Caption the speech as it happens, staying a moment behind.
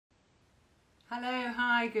Hello,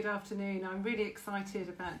 hi, good afternoon. I'm really excited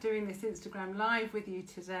about doing this Instagram Live with you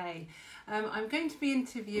today. I'm going to be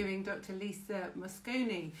interviewing Dr. Lisa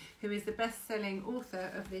Mosconi, who is the best-selling author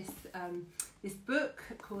of this book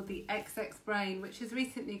called The XX Brain, which has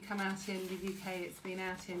recently come out in the UK. It's been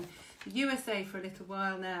out in the USA for a little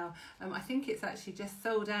while now. I think it's actually just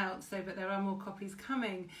sold out, but there are more copies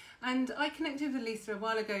coming. And I connected with Lisa a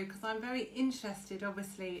while ago because I'm very interested,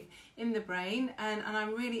 obviously, in the brain, and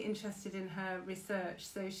I'm really interested in her research.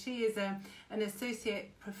 So she is an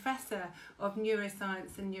associate professor of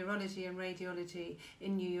neuroscience and neurology and radiology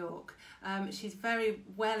in New York. She's very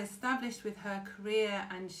well established with her career,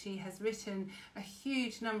 and she has written a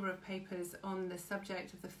huge number of papers on the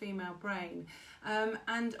subject of the female brain.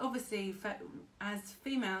 And obviously, as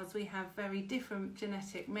females, we have very different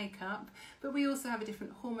genetic makeup, but we also have a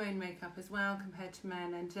different hormone makeup as well compared to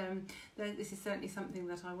men. And this is certainly something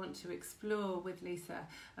that I want to explore with Lisa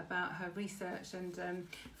about her research. And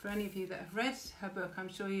for any of you that have read her book, I'm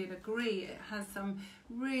sure you'll agree it has some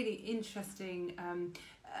really interesting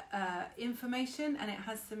information, and it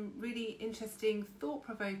has some really interesting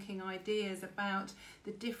thought-provoking ideas about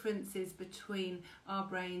the differences between our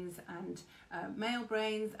brains and male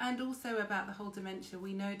brains, and also about the whole dementia.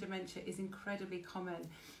 We know dementia is incredibly common.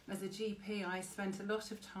 As a GP, I spent a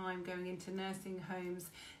lot of time going into nursing homes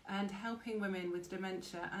and helping women with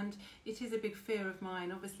dementia, and it is a big fear of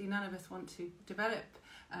mine. Obviously, none of us want to develop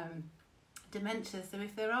dementia, so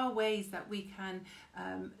if there are ways that we can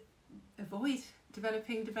avoid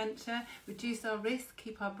developing dementia, reduce our risk,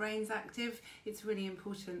 keep our brains active, it's really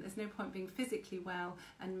important. There's no point being physically well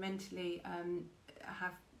and mentally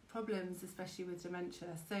have problems, especially with dementia.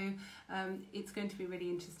 So it's going to be really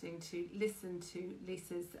interesting to listen to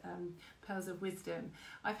Lisa's pearls of wisdom.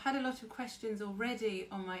 I've had a lot of questions already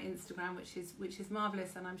on my Instagram, which is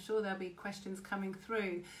marvellous, and I'm sure there'll be questions coming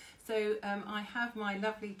through. So I have my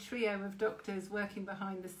lovely trio of doctors working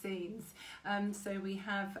behind the scenes. So I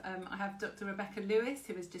have Dr. Rebecca Lewis,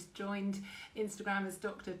 who has just joined Instagram as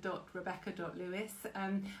dr.rebecca.lewis.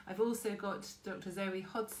 I've also got Dr. Zoe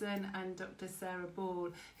Hodson and Dr. Sarah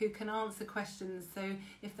Ball, who can answer questions. So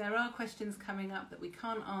if there are questions coming up that we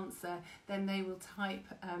can't answer, then they will type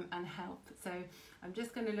and help. So I'm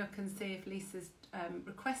just going to look and see if Lisa's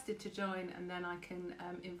requested to join, and then I can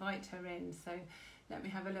invite her in. So let me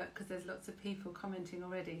have a look, because there's lots of people commenting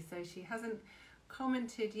already. So she hasn't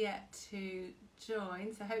commented yet to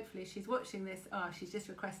join, so hopefully she's watching this. She's just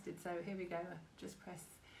requested, so here we go. Just press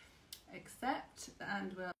accept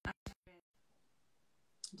and we'll add her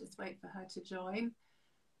in. Just wait for her to join.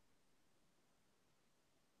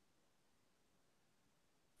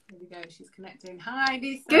 Here we go, she's connecting. Hi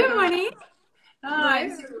Lisa. Good morning. Hi,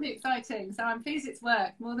 this is really exciting. So I'm pleased it's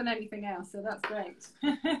worked more than anything else, so that's great.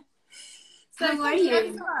 So thank you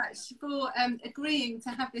very much for agreeing to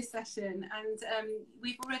have this session, and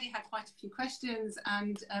we've already had quite a few questions,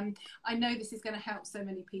 and I know this is going to help so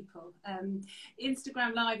many people.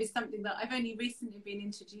 Instagram Live is something that I've only recently been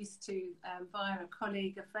introduced to via a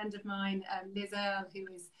colleague, a friend of mine, Liz Earle, who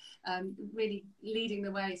is really leading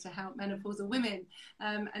the way to help menopausal women,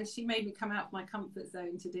 and she made me come out of my comfort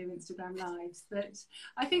zone to do Instagram Lives, but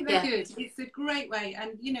I think they're good. It's a great way,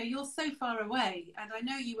 and you know, you're so far away, and I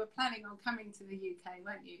know you were planning on coming to the UK,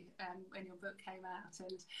 weren't you, when your book came out,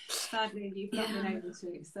 and sadly you've not been able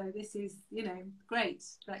to. So this is, you know, great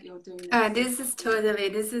that you're doing this.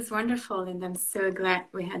 This is wonderful, and I'm so glad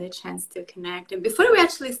we had a chance to connect. And before we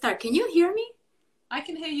actually start, can you hear me? I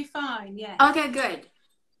can hear you fine, yes. Okay, good.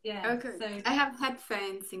 Yeah. Okay. So I have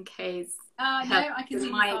headphones in case. No, I can hear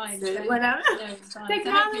you fine. So, whatever. No, it's fine.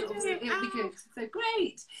 Technology. So it'll be good. So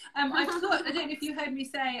great. I've got, I don't know if you heard me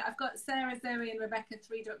say, I've got Sarah, Zoe and Rebecca,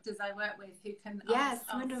 3 doctors I work with who can ask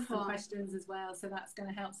some questions as well. So that's going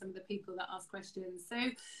to help some of the people that ask questions. So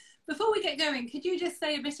before we get going, could you just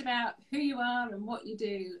say a bit about who you are and what you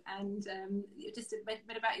do, and just a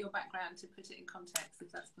bit about your background to put it in context,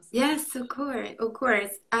 if that's possible? Yes, of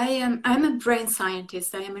course. I'm a brain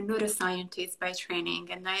scientist. I am a neuroscientist by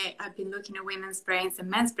training, and I've been looking at women's brains and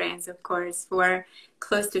men's brains, of course, for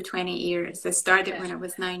close to 20 years. I started when I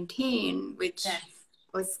was 19, which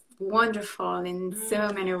was wonderful in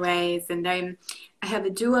so many ways. And I have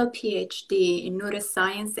a dual PhD in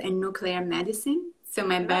neuroscience and nuclear medicine. So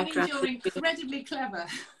my background. You're incredibly clever.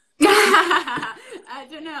 I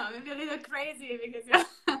don't know, maybe a little crazy because it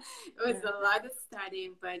was a lot of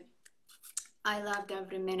studying, but I loved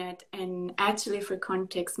every minute. And actually, for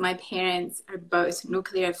context, my parents are both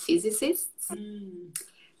nuclear physicists.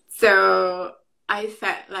 So I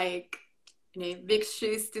felt like, you know, big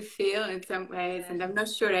shoes to fill in some ways, and I'm not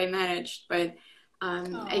sure I managed, but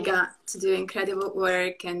I got to do incredible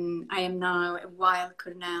work, and I am now at Weill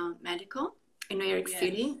Cornell Medical in New York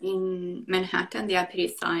City, in Manhattan, the Upper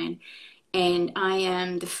East Side. And I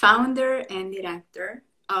am the founder and director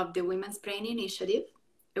of the Women's Brain Initiative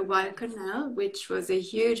at Weill Cornell, which was a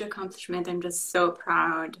huge accomplishment. I'm just so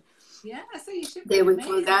proud. Yeah, so you should that we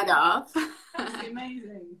pulled that off. That's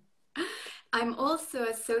amazing. I'm also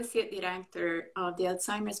associate director of the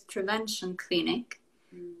Alzheimer's Prevention Clinic,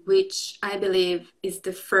 which I believe is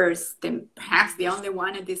the first and perhaps the only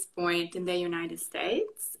one at this point in the United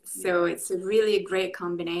States. So it's a really great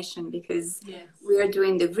combination because we are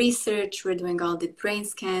doing the research, we're doing all the brain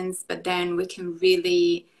scans, but then we can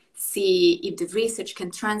really see if the research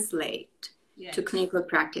can translate to clinical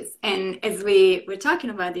practice. And as we were talking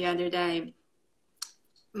about the other day,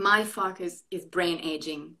 my focus is brain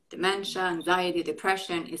aging, dementia, anxiety,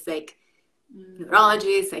 depression. It's like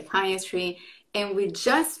neurology, psychiatry. And we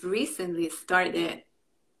just recently started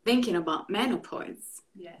thinking about menopause.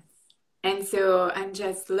 Yes. And so I'm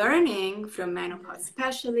just learning from menopause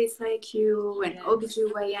specialists like you and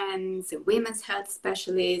OBGYNs and women's health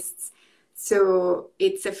specialists. So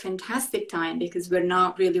it's a fantastic time because we're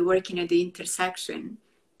not really working at the intersection,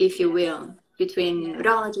 if you will, between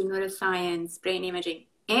neurology, neuroscience, brain imaging,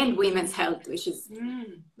 and women's health, which is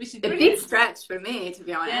a big stretch for me, to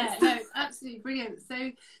be honest. Yeah, no, absolutely brilliant.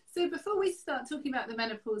 So before we start talking about the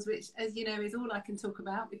menopause, which, as you know, is all I can talk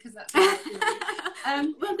about because that's what I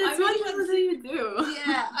do. Well, that's what you do.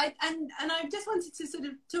 Yeah, and I just wanted to sort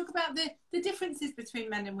of talk about the differences between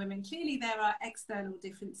men and women. Clearly, there are external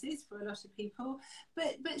differences for a lot of people,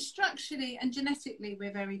 but structurally and genetically,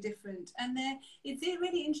 we're very different. And it's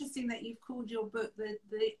really interesting that you've called your book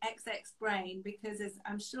the XX brain because, as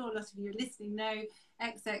I'm sure a lot of you listening know,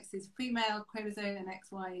 XX is female chromosome and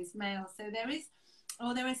XY is male. So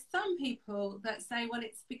there are some people that say, well,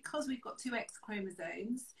 it's because we've got two X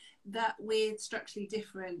chromosomes that we're structurally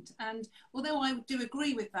different. And although I do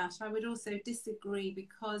agree with that, I would also disagree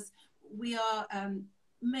because we are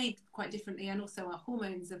made quite differently, and also our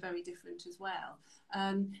hormones are very different as well.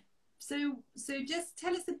 So just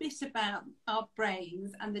tell us a bit about our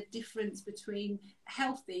brains and the difference between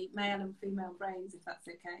healthy male and female brains, if that's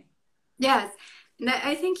okay. Yes,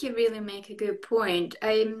 I think you really make a good point.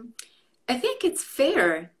 I think it's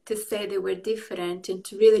fair to say that we're different and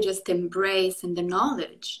to really just embrace and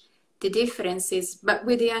acknowledge the differences, but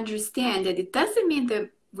with the understand that it doesn't mean that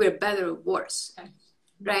we're better or worse,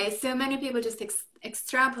 right? So many people just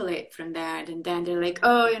extrapolate from that, and then they're like,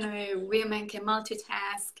 oh, you know, women can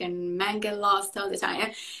multitask and men get lost all the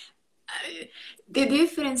time. The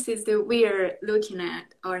differences that we're looking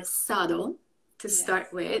at are subtle to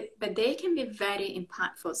start with, but they can be very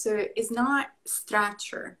impactful. So it's not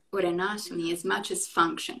structure or anatomy as much as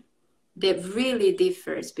function that really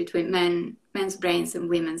differs between men's brains and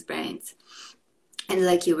women's brains. And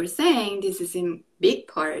like you were saying, this is in big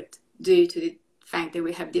part due to the fact that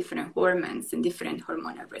we have different hormones and different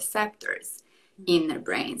hormonal receptors in our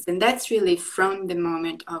brains. And that's really from the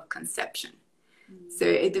moment of conception. So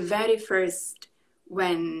at the very first,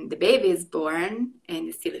 when the baby is born and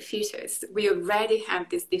is still a fetus, we already have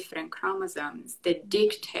these different chromosomes that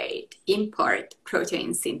dictate, in part,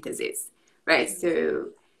 protein synthesis, right?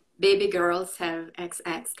 So baby girls have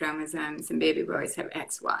XX chromosomes and baby boys have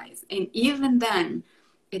XYs. And even then,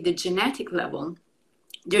 at the genetic level,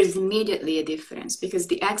 there's immediately a difference because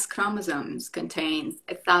the X chromosomes contains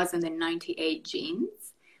 1,098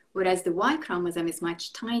 genes, whereas the Y chromosome is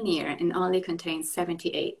much tinier and only contains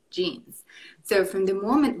 78 genes. So from the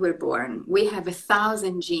moment we're born, we have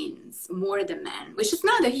 1,000 genes more than men, which is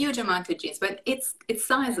not a huge amount of genes, but it's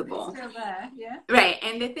sizable. It's still there, yeah. Right,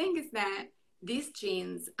 and the thing is that these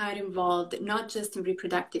genes are involved not just in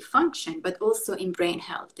reproductive function, but also in brain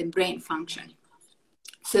health and brain function.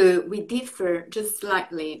 So we differ just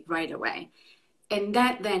slightly right away. And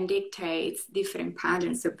that then dictates different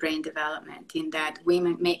patterns of brain development in that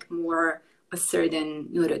women make more of certain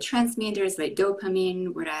neurotransmitters like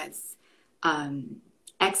dopamine, whereas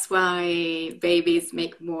XY babies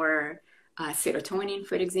make more serotonin,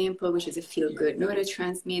 for example, which is a feel-good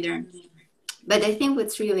neurotransmitter. But I think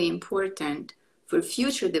what's really important for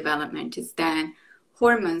future development is that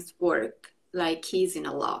hormones work like keys in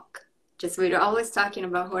a lock. Just we're always talking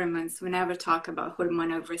about hormones, we never talk about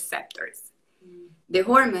hormonal receptors. The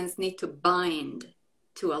hormones need to bind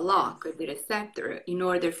to a lock or the receptor in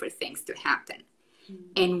order for things to happen.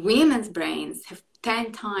 And women's brains have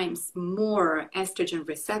 10 times more estrogen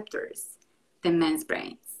receptors than men's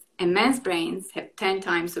brains. And men's brains have 10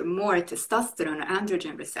 times or more testosterone or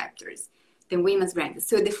androgen receptors than women's brains.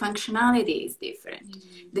 So the functionality is different.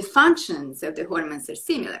 The functions of the hormones are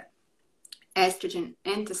similar. estrogen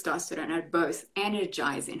and testosterone are both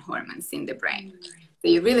energizing hormones in the brain. So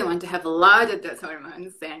you really want to have a lot of those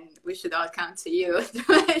hormones, and we should all come to you to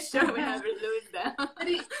make sure we never lose them. But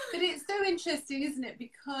it's so interesting, isn't it?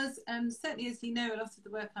 Because certainly, as you know, a lot of the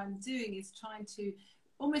work I'm doing is trying to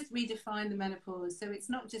almost redefine the menopause. So it's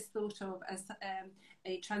not just thought of as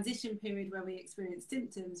a transition period where we experience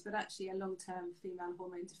symptoms, but actually a long-term female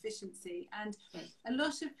hormone deficiency. And a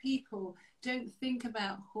lot of people don't think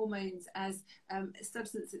about hormones as a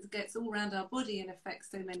substance that gets all around our body and affects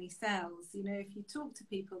so many cells. You know, if you talk to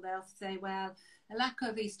people, they'll say, well, a lack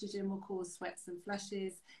of estrogen will cause sweats and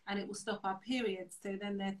flushes, and it will stop our periods. So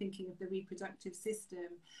then they're thinking of the reproductive system.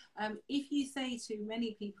 If you say to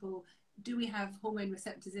many people, do we have hormone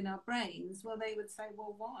receptors in our brains? Well, they would say,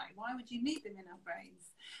 well, why? Why would you need them in our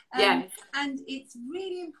brains? And it's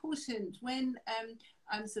really important when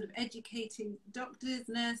I'm sort of educating doctors,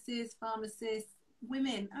 nurses, pharmacists,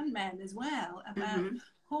 women and men as well about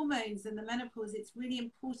hormones and the menopause. It's really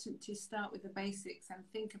important to start with the basics and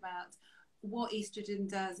think about what estrogen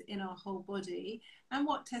does in our whole body and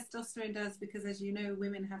what testosterone does, because as you know,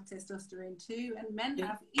 women have testosterone too and men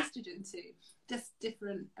have estrogen too, just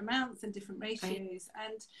different amounts and different ratios.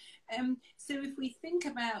 And so if we think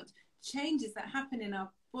about changes that happen in our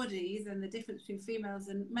bodies and the difference between females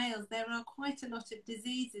and males, there are quite a lot of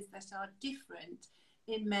diseases that are different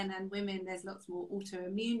in men and women. There's lots more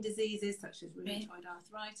autoimmune diseases such as rheumatoid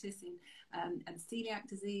arthritis and celiac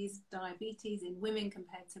disease, diabetes in women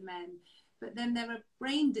compared to men. But then there are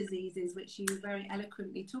brain diseases, which you very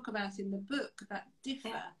eloquently talk about in the book, that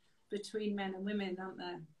differ between men and women, aren't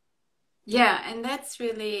there? Yeah, and that's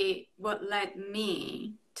really what led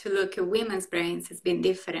me to look at women's brains as being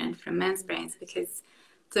different from men's brains, because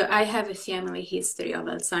so I have a family history of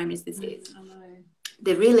Alzheimer's disease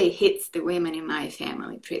that really hits the women in my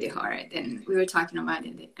family pretty hard. And we were talking about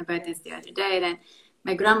this the other day, that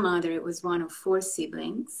my grandmother was one of 4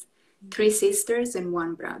 siblings, 3 sisters and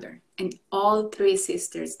 1 brother. And all 3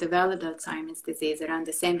 sisters developed Alzheimer's disease around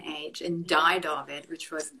the same age and died of it,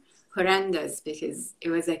 which was horrendous because it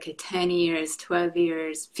was like a 10 years, 12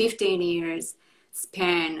 years, 15 years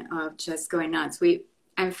span of just going nuts.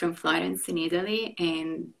 I'm from Florence in Italy,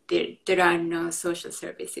 and there are no social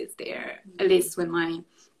services there, at least when my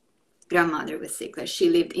grandmother was sick. Like, she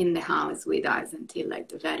lived in the house with us until like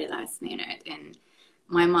the very last minute. And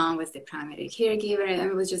my mom was the primary caregiver, and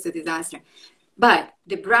it was just a disaster. But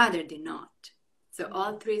the brother did not. So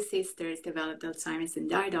all 3 sisters developed Alzheimer's and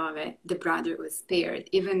died of it. The brother was spared,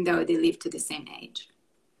 even though they lived to the same age.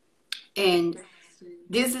 And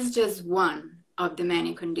this is just one of the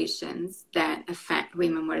many conditions that affect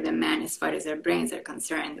women more than men as far as their brains are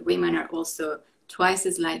concerned. Women are also twice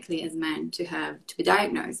as likely as men to be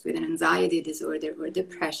diagnosed with an anxiety disorder or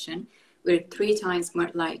depression. We're 3 times more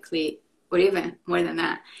likely, or even more than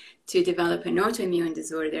that, to develop an autoimmune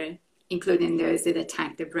disorder, including those that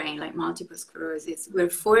attack the brain, like multiple sclerosis. We're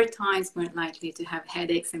 4 times more likely to have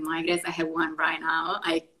headaches and migraines. I have one right now.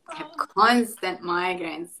 I have constant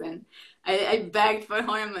migraines, and I begged for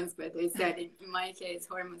hormones, but they said in my case,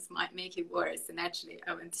 hormones might make it worse. And actually,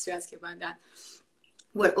 I want to ask you about that.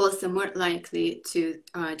 We're also more likely to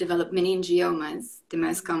develop meningiomas, the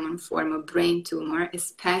most common form of brain tumor,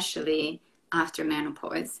 especially after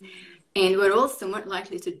menopause. And we're also more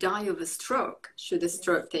likely to die of a stroke should a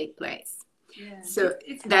stroke take place. Yeah. So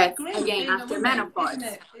that's, again, after menopause.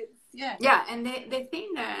 Yeah, and the thing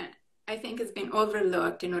that I think has been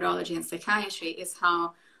overlooked in neurology and psychiatry is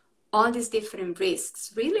how all these different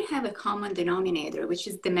risks really have a common denominator, which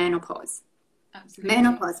is the menopause. Absolutely.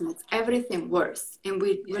 Menopause makes everything worse. And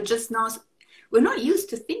we're just we're not used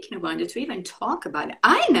to thinking about it, to even talk about it.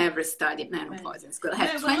 I never studied menopause in school. I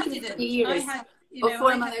had 20 years of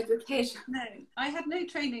formal education. No, I had no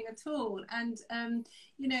training at all. And,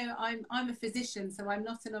 you know, I'm a physician, so I'm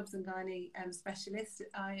not an obs and gynae specialist.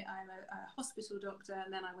 I'm a hospital doctor,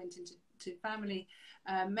 and then I went into family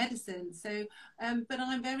medicine. So, but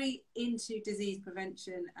I'm very into disease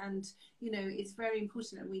prevention, and, you know, it's very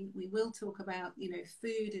important that we will talk about, you know,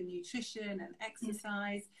 food and nutrition and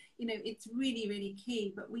exercise. You know, it's really, really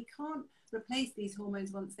key, but we can't replace these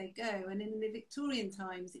hormones once they go. And in the Victorian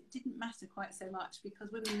times, it didn't matter quite so much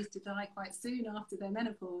because women used to die quite soon after their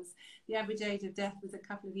menopause. The average age of death was a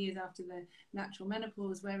couple of years after the natural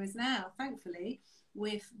menopause, whereas now, thankfully,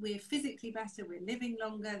 we're physically better, we're living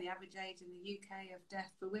longer. The average age in the UK of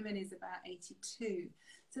death for women is about 82.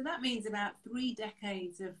 So that means about 3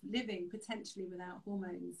 decades of living potentially without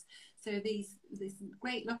hormones. So this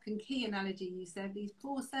great lock and key analogy you said, these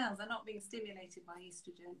poor cells are not being stimulated by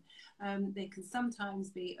estrogen. They can sometimes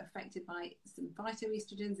be affected by some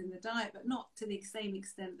phytoestrogens in the diet, but not to the same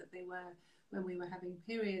extent that they were when we were having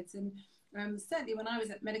periods. And certainly when I was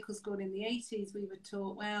at medical school in the 80s, we were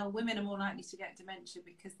taught, well, women are more likely to get dementia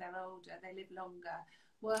because they're older, they live longer.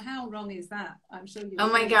 Well, how wrong is that? I'm sure you.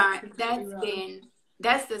 Oh my God,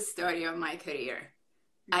 that's the story of my career.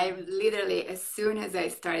 I literally, as soon as I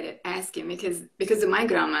started asking, because of my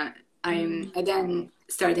grandma, I then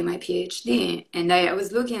started my PhD, and I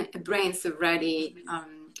was looking at brains already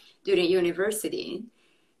during university.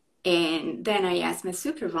 And then I asked my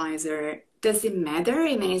supervisor, does it matter?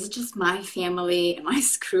 I mean, is it just my family? Am I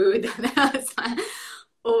screwed?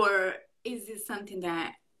 Or is it something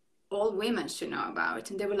that all women should know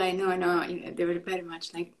about? And they were like, no, they were very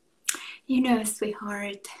much like,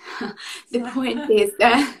 sweetheart, the point is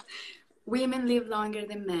that women live longer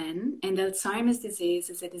than men, and Alzheimer's disease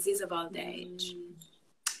is a disease of old age.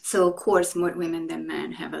 So, of course, more women than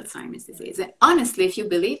men have Alzheimer's disease. And honestly, if you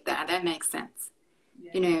believe that, that makes sense.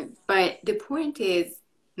 But the point is,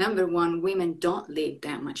 number one, women don't live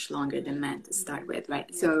that much longer than men to start with, right?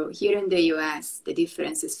 Yeah. So here in the US, the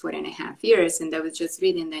difference is 4.5 years. And I was just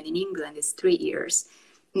reading that in England it's 3 years.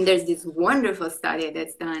 And there's this wonderful study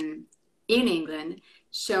that's done in England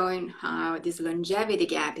showing how this longevity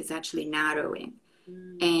gap is actually narrowing.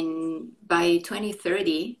 And by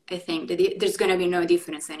 2030, I think that there's going to be no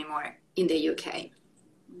difference anymore in the UK,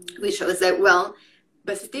 which shows that, well,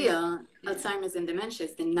 but still, Alzheimer's and dementia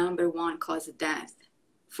is the #1 cause of death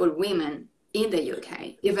for women in the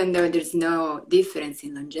UK, even though there's no difference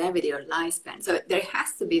in longevity or lifespan. So there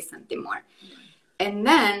has to be something more. And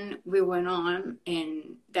then we went on,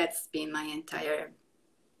 and that's been my entire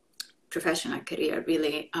professional career,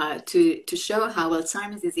 really, to show how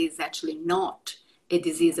Alzheimer's disease is actually not a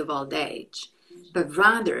disease of old age, but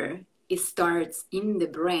rather it starts in the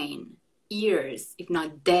brain years, if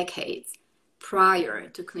not decades, prior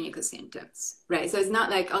to clinical symptoms, right? So it's not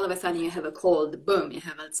like all of a sudden you have a cold, boom, you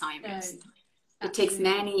have Alzheimer's. It takes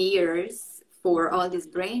many years for all these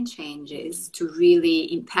brain changes to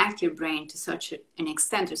really impact your brain to such an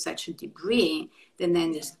extent or such a degree, then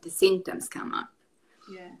the symptoms come up.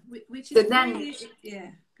 Yeah, which is so then,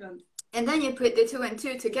 really, go on. And then you put the 2 and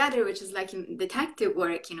 2 together, which is like detective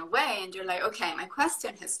work in a way, and you're like, okay, my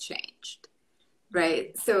question has changed,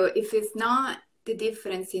 right? So if it's not the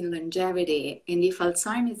difference in longevity, and if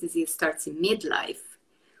Alzheimer's disease starts in midlife,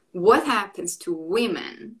 what happens to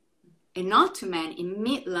women and not to men in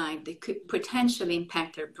midlife that could potentially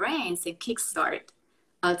impact their brains and kickstart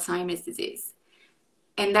Alzheimer's disease?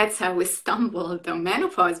 And that's how we stumbled on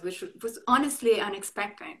menopause, which was honestly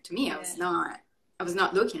unexpected to me. I was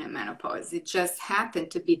not looking at menopause. It just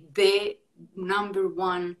happened to be the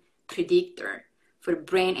 #1 predictor for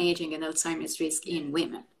brain aging and Alzheimer's risk in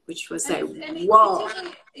women, which was whoa.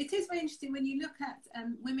 It is very interesting when you look at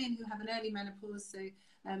women who have an early menopause. So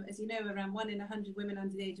as you know, around 1 in 100 women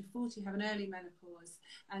under the age of 40 have an early menopause.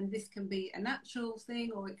 And this can be a natural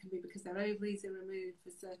thing, or it can be because their ovaries are removed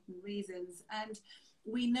for certain reasons. And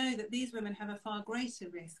we know that these women have a far greater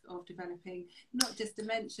risk of developing not just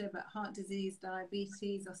dementia, but heart disease,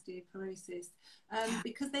 diabetes, osteoporosis,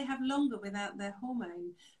 because they have longer without their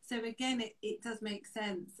hormone. So again, it does make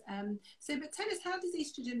sense. But tell us, how does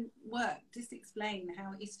estrogen work? Just explain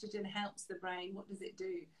how estrogen helps the brain. What does it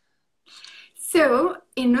do? So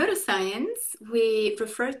in neuroscience, we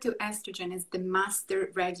refer to estrogen as the master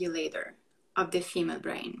regulator of the female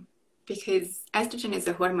brain, because estrogen is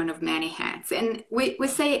a hormone of many hats. And we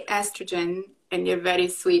say estrogen, and you're very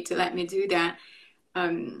sweet to let me do that,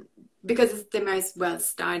 because it's the most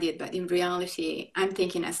well-studied, but in reality, I'm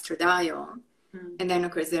thinking estradiol. And then,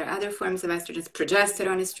 of course, there are other forms of estrogen.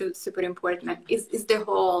 Progesterone is super important. It's the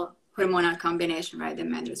whole hormonal combination, right, that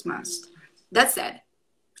matters most. That said,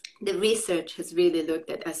 the research has really looked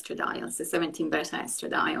at estradiol, so 17-beta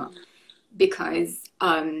estradiol, because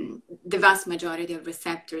the vast majority of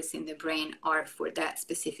receptors in the brain are for that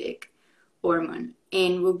specific hormone.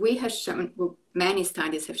 And what we have shown, what many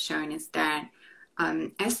studies have shown, is that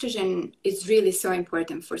estrogen is really so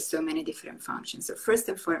important for so many different functions. So first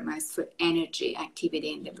and foremost, for energy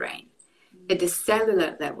activity in the brain. At the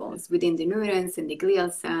cellular levels, within the neurons and the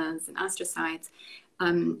glial cells and astrocytes,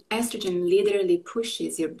 estrogen literally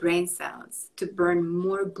pushes your brain cells to burn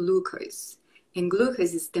more glucose. And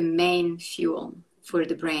glucose is the main fuel for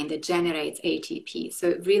the brain that generates ATP.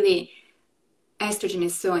 So really, estrogen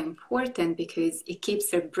is so important because it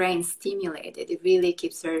keeps our brain stimulated. It really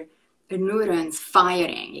keeps our neurons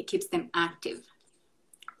firing. It keeps them active.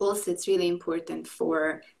 Also, it's really important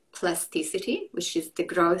for plasticity, which is the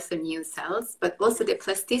growth of new cells, but also the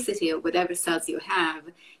plasticity of whatever cells you have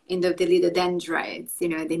in the little dendrites. They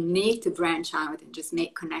need to branch out and just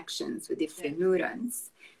make connections with different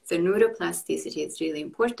neurons. So neuroplasticity is really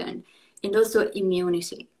important. And also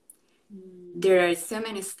immunity. There are so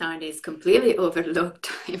many studies completely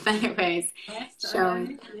overlooked in many ways,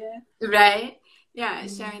 showing, right? Yeah,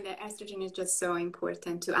 showing that estrogen is just so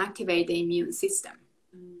important to activate the immune system,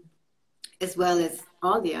 as well as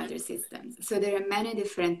all the other systems. So there are many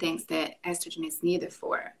different things that estrogen is needed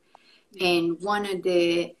for. And one of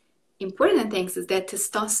the important things is that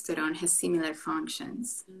testosterone has similar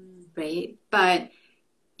functions, right? But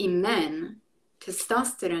in men,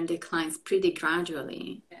 testosterone declines pretty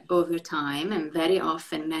gradually over time, and very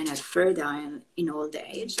often men are fertile in old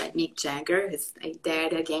age, like Mick Jagger, who's like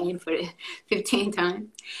dead again for 15 times.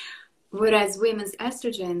 Whereas women's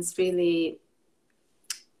estrogens really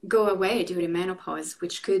go away during menopause,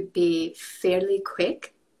 which could be fairly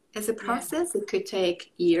quick as a process. It could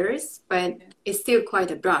take years, but it's still quite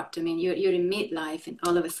abrupt. I mean, you're in midlife, and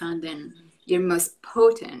all of a sudden, your most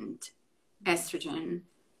potent estrogen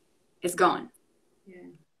is gone.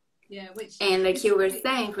 And like you were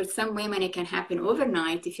saying, for some women it can happen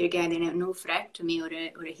overnight if you're getting an oophorectomy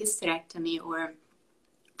or a hysterectomy, or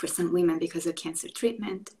for some women because of cancer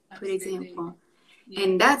treatment, for example.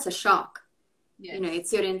 And that's a shock. You know,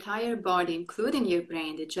 it's your entire body, including your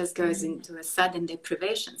brain, that just goes into a sudden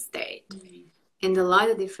deprivation state. And a lot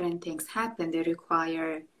of different things happen that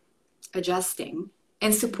require adjusting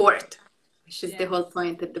and support. Which is the whole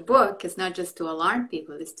point of the book, is not just to alarm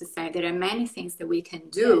people, is to say there are many things that we can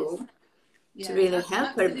do to really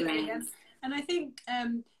help our brains. And I think,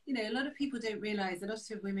 you know, a lot of people don't realize, a lot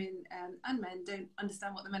of women and men don't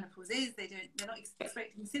understand what the menopause is. They're not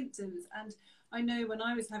expecting symptoms. And I know when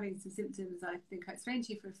I was having some symptoms, I think I explained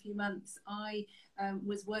to you, for a few months, I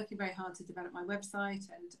was working very hard to develop my website,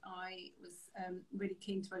 and I was really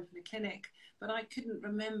keen to open a clinic, but I couldn't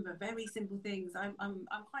remember very simple things. I'm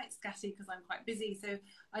quite scatty because I'm quite busy, so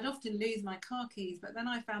I'd often lose my car keys, but then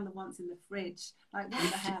I found them once in the fridge. Like,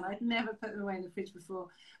 what the hell? I'd never put them away in the fridge before.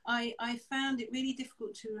 I found it really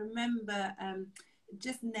difficult to remember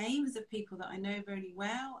just names of people that I know very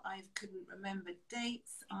well. I couldn't remember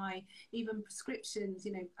dates. Even prescriptions,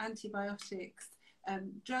 you know, antibiotics,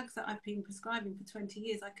 drugs that I've been prescribing for 20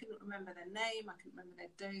 years, I couldn't remember their name, I couldn't remember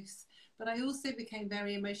their dose. But I also became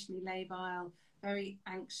very emotionally labile, very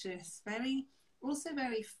anxious, also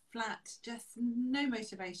very flat, just no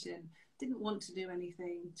motivation, didn't want to do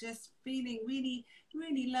anything, just feeling really,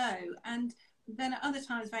 really low. And then at other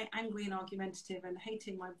times very angry and argumentative, and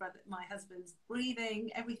hating my husband's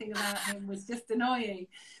breathing. Everything about him was just annoying,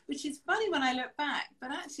 which is funny when I look back,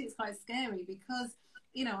 but actually it's quite scary, because,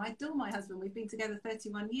 you know, I adore my husband. We've been together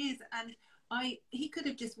 31 years, and he could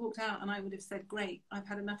have just walked out and I would have said, great, I've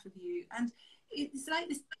had enough of you. And it's like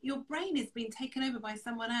this, your brain is being taken over by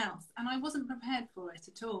someone else, and I wasn't prepared for it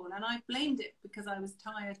at all. And I blamed it because I was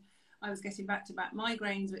tired. I was getting back-to-back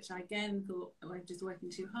migraines, which I again thought, oh, I'm just working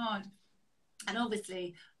too hard. And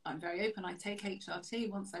obviously, I'm very open. I take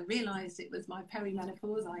HRT. Once I realised it was my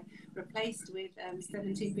perimenopause, I replaced with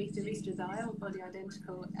 17-beta-estradiol, body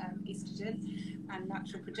identical estrogen, and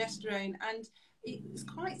natural progesterone. And it was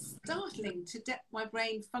quite startling to get my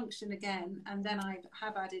brain function again. And then I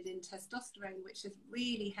have added in testosterone, which has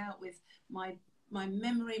really helped with my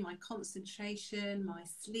memory, my concentration, my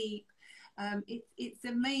sleep. It's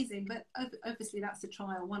amazing. But obviously, that's a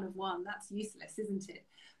trial 1 of 1. That's useless, isn't it?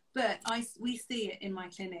 But we see it in my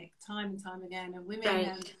clinic time and time again. And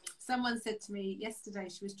women, someone said to me yesterday,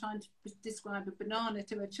 she was trying to describe a banana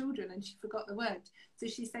to her children and she forgot the word. So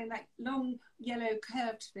she's saying that long, yellow,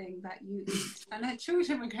 curved thing that you eat. And her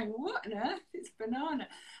children were going, what on earth? It's banana.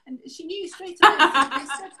 And she knew straight away, so they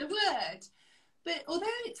said the word. But although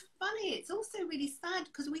it's funny, it's also really sad,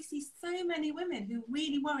 because we see so many women who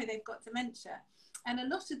really worry they've got dementia. And a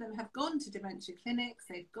lot of them have gone to dementia clinics,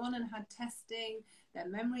 they've gone and had testing, their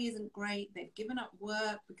memory isn't great, they've given up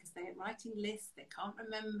work because they're writing lists, they can't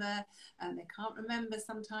remember, and they can't remember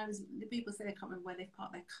sometimes, the people say they can't remember where they've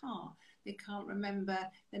parked their car, they can't remember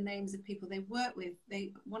the names of people they work with.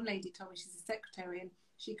 One lady told me, she's a secretary, and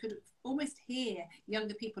she could almost hear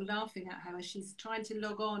younger people laughing at her as she's trying to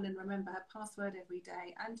log on and remember her password every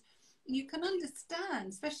day. And you can understand,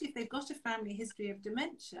 especially if they've got a family history of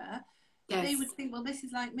dementia, they would think, well, this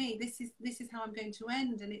is like me, this is how I'm going to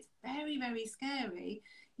end. And it's very, very scary.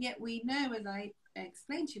 Yet we know, as I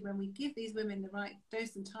explained to you, when we give these women the right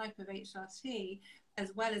dose and type of HRT,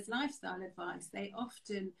 as well as lifestyle advice, they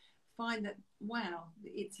often find that, wow,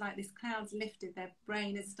 it's like this cloud's lifted, their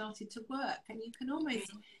brain has started to work, and you can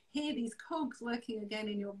almost hear these cogs working again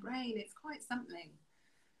in your brain. It's quite something.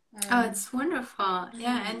 Oh, it's wonderful.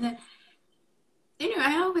 Yeah. And you know,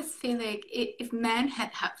 I always feel like if men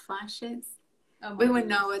had hot flashes, we would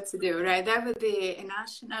know what to do, right? That would be a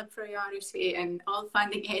national priority, and all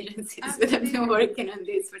funding agencies would have been working on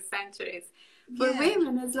this for centuries. For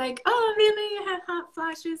women, it's like, oh, really? You have hot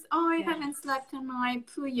flashes? Oh, I haven't slept in my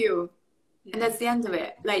poo you. And that's the end of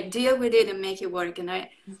it. Like, deal with it and make it work. And I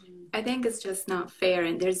think it's just not fair.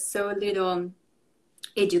 And there's so little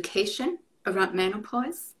education around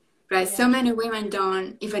menopause, right? So many women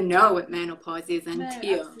don't even know what menopause is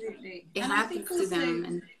until it happens to them.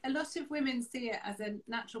 And a lot of women see it as a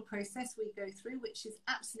natural process we go through, which is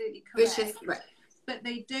absolutely correct. Which is right. But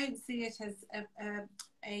they don't see it as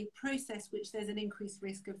a process which there's an increased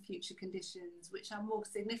risk of future conditions, which are more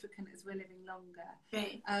significant as we're living longer.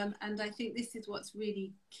 Right. And I think this is what's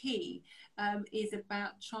really key, is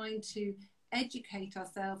about trying to educate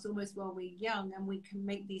ourselves almost while we're young, and we can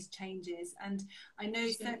make these changes. And I know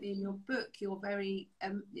certainly in your book, you're very,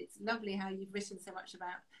 it's lovely how you've written so much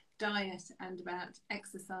about diet and about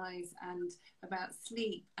exercise and about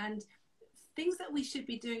sleep and things that we should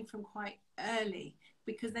be doing from quite early,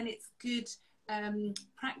 because then it's good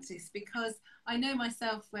practice. Because I know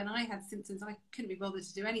myself, when I had symptoms, I couldn't be bothered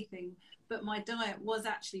to do anything, but my diet was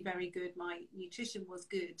actually very good, my nutrition was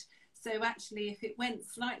good. So actually, if it went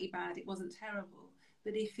slightly bad, it wasn't terrible.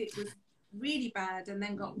 But if it was really bad and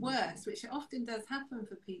then got worse, which often does happen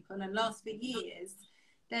for people and lasts for years,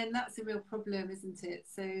 then that's a real problem, isn't it?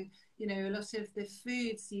 So, you know, a lot of the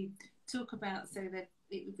foods you talk about, so that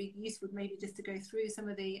it would be useful maybe just to go through some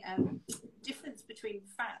of the difference between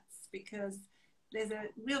fats, because there's a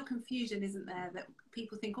real confusion, isn't there, that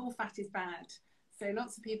people think all fat is bad. So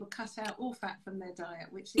lots of people cut out all fat from their diet,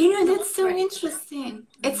 which is, you know, that's so interesting.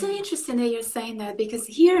 It's so interesting that you're saying that, because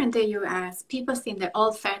here in the US, people think that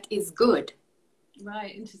all fat is good.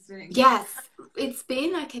 Right, interesting. Yes, it's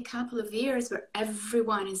been like a couple of years where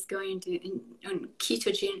everyone is going to on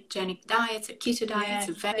ketogenic diets or keto diets.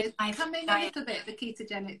 Or very high coming diet. a little bit, the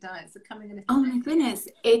ketogenic diets are coming a little Oh bit. my goodness,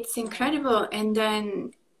 it's incredible. And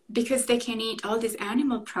then because they can eat all these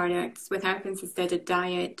animal products, what happens is that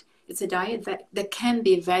it's a diet that can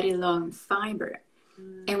be very low in fiber.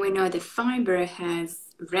 And we know that fiber has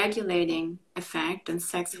regulating effect on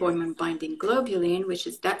sex hormone binding globulin, which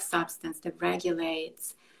is that substance that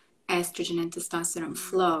regulates estrogen and testosterone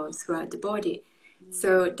flow throughout the body.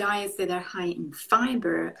 So diets that are high in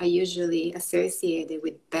fiber are usually associated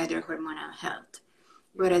with better hormonal health,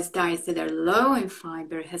 whereas diets that are low in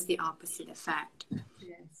fiber has the opposite effect.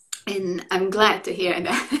 And I'm glad to hear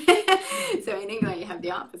that. So in England, you have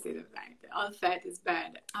the opposite effect. All fat is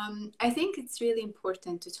bad. I think it's really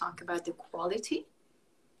important to talk about the quality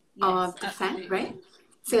of the fat, right?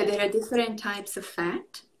 So there are different types of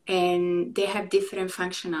fat, and they have different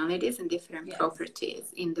functionalities and different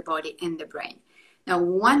properties in the body and the brain. Now,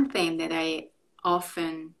 one thing that I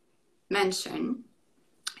often mention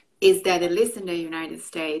is that, at least in the United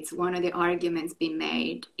States, one of the arguments being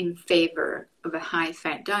made in favor of a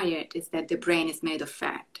high-fat diet is that the brain is made of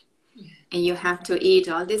fat. And you have to eat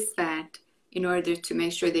all this fat in order to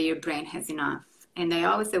make sure that your brain has enough. And I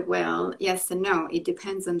always say, well, yes and no. It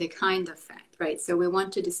depends on the kind of fat, right? So we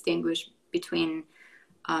want to distinguish between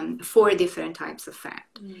 4 different types of fat.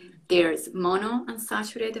 There's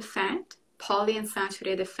monounsaturated fat,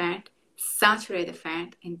 polyunsaturated fat, saturated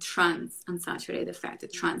fat, and transunsaturated fat, the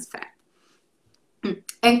trans fat.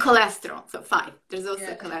 And cholesterol, so 5. There's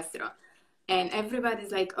also cholesterol. And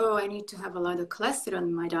everybody's like, oh, I need to have a lot of cholesterol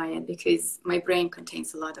in my diet because my brain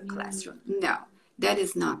contains a lot of cholesterol. No, that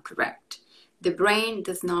is not correct. The brain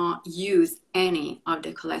does not use any of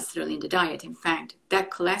the cholesterol in the diet. In fact,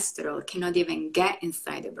 that cholesterol cannot even get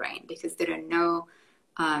inside the brain because there are no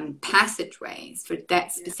passageways for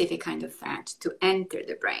that specific kind of fat to enter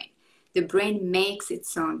the brain. The brain makes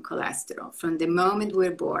its own cholesterol from the moment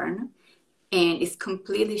we're born, and is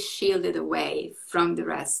completely shielded away from the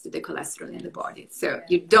rest of the cholesterol in the body. So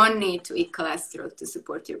you don't need to eat cholesterol to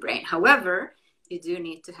support your brain. However, you do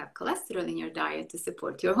need to have cholesterol in your diet to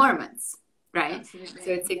support your hormones, right? Absolutely.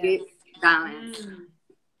 So it's a good balance.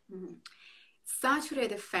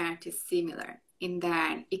 Saturated fat is similar in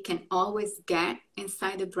that it can always get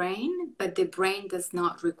inside the brain, but the brain does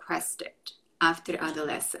not request it after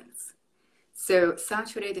adolescence. So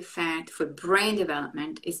saturated fat for brain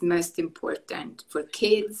development is most important for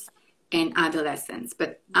kids and adolescents.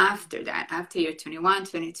 But after that, after you're 21,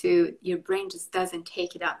 22, your brain just doesn't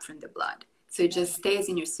take it up from the blood. So it just stays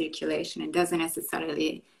in your circulation and doesn't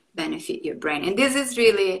necessarily benefit your brain. And this is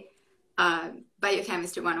really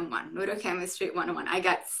biochemistry 101, neurochemistry 101. I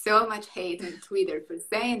got so much hate on Twitter for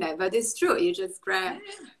saying that, but it's true. You just grab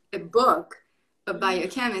a book of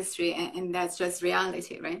biochemistry and that's just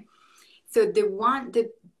reality, right? So the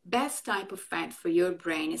best type of fat for your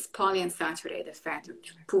brain is polyunsaturated fat,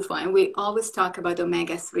 PUFA, and we always talk about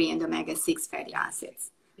omega-3 and omega-6 fatty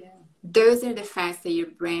acids. Yeah. Those are the fats that your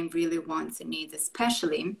brain really wants and needs,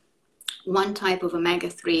 especially one type of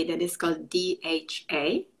omega-3 that is called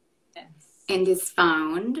DHA, Yes. and is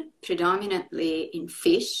found predominantly in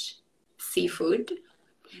fish, seafood,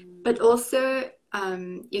 but also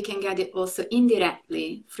you can get it also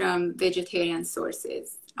indirectly from vegetarian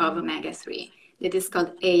sources of omega-3. That is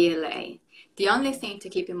called ALA. The only thing to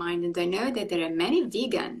keep in mind, and I know that there are many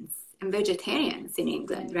vegans and vegetarians in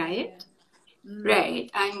England, right? Right,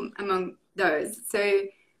 I'm among those. So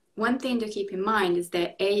one thing to keep in mind is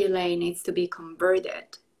that ALA needs to be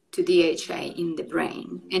converted to DHA in the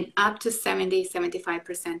brain, and up to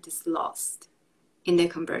 70-75% is lost in the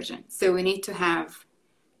conversion. So we need to have,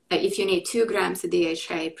 if you need 2 grams of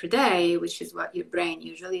DHA per day, which is what your brain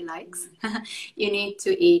usually likes, you need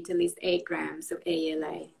to eat at least 8 grams of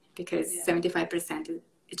ALA, because 75%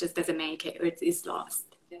 it just doesn't make it, or it is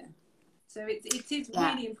lost. Yeah. So it is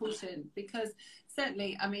really important, because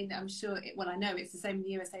certainly, I mean, I'm sure, well, I know it's the same in the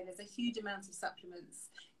USA. There's a huge amount of supplements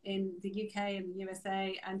in the UK and the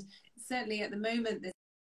USA, and certainly at the moment there's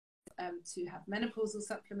to have menopausal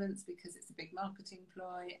supplements, because it's a big marketing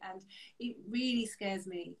ploy, and it really scares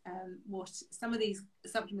me what some of these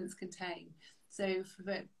supplements contain. So for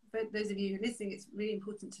those of you who are listening, it's really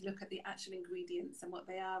important to look at the actual ingredients and what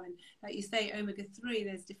they are, and like you say, omega-3,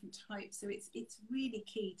 there's different types, so it's really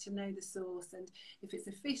key to know the source. And if it's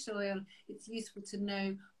a fish oil, it's useful to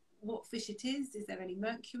know what fish it is there any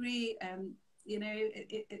mercury, you know,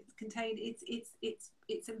 it's contained,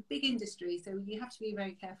 it's a big industry, so you have to be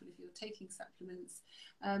very careful if you're taking supplements.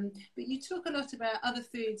 But you talk a lot about other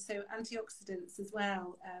foods, so antioxidants as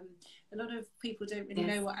well. A lot of people don't really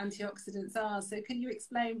know what antioxidants are, so can you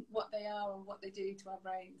explain what they are and what they do to our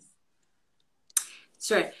brains?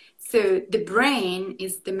 Sure. So the brain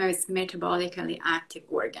is the most metabolically active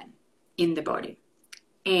organ in the body,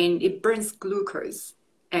 and it burns glucose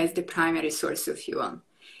as the primary source of fuel.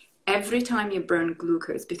 Every time you burn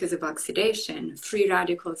glucose, because of oxidation, free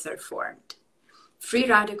radicals are formed. Free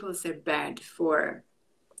radicals are bad for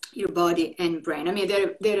your body and brain. I mean,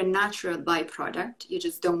 they're a natural byproduct. You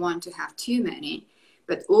just don't want to have too many.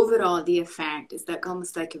 But overall, the effect is like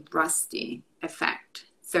almost like a rusty effect.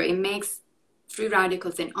 So it makes free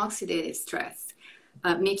radicals and oxidative stress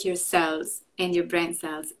make your cells and your brain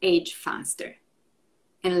cells age faster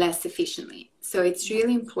and less efficiently. So it's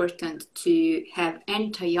really important to have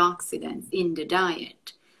antioxidants in the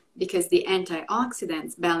diet, because the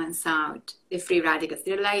antioxidants balance out the free radicals.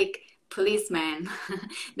 They're like policemen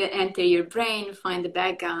that enter your brain, find the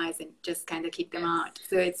bad guys, and just kind of kick them out.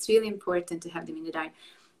 So it's really important to have them in the diet.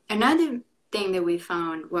 Another thing that we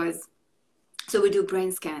found was, so we do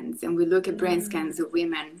brain scans, and we look at brain scans of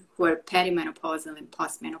women who are perimenopausal and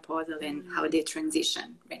postmenopausal and how they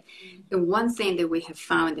transition. Right? And one thing that we have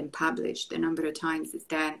found and published a number of times is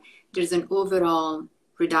that there's an overall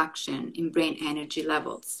reduction in brain energy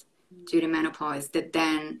levels during menopause that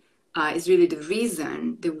then is really the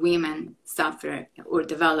reason that women suffer or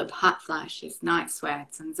develop hot flashes, night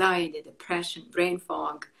sweats, anxiety, depression, brain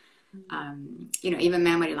fog, you know, even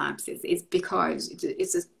memory lapses. It's because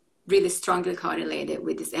it's just really strongly correlated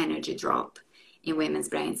with this energy drop in women's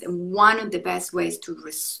brains. And one of the best ways to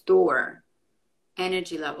restore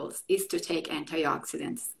energy levels is to take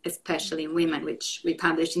antioxidants, especially in women, which we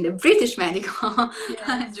published in the British Medical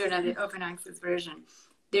Journal, the open access version.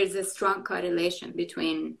 There's a strong correlation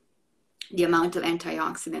between the amount of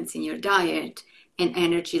antioxidants in your diet and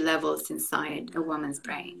energy levels inside a woman's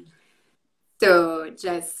brain. So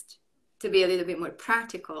just to be a little bit more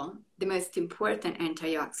practical, the most important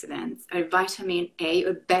antioxidants are vitamin A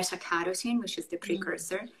or beta-carotene, which is the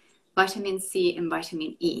precursor, vitamin C, and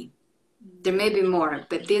vitamin E. There may be more,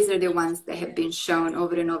 but these are the ones that have been shown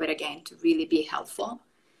over and over again to really be helpful.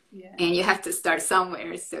 Yeah. And you have to start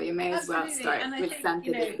somewhere, so you may as well start with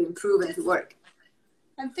something that's been proven to work.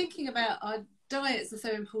 I'm thinking about our diets are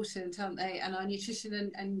so important, aren't they? And our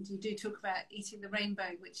nutrition, and you do talk about eating the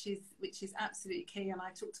rainbow, which is absolutely key. And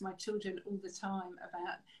I talk to my children all the time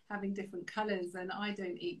about having different colours. And I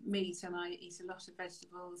don't eat meat, and I eat a lot of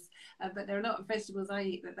vegetables. But there are a lot of vegetables I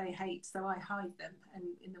eat that they hate, so I hide them, and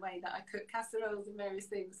in the way that I cook casseroles and various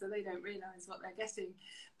things, so they don't realise what they're getting.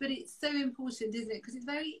 But it's so important, isn't it? Because it's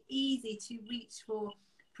very easy to reach for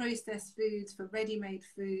processed foods, for ready-made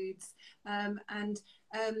foods,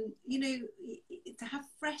 you know, to have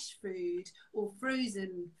fresh food or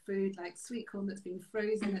frozen food like sweet corn that's been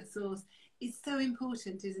frozen at source is so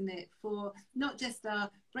important, isn't it, for not just our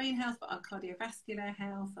brain health, but our cardiovascular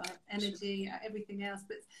health, our energy, everything else,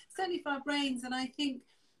 but certainly for our brains. And I think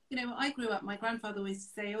you know, when I grew up, my grandfather always used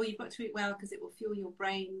to say, oh, you've got to eat well because it will fuel your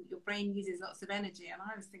brain. Your brain uses lots of energy. And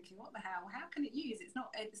I was thinking, what the hell? How can it use? It's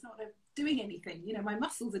not doing anything. You know, my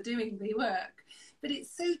muscles are doing the work. But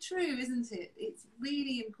it's so true, isn't it? It's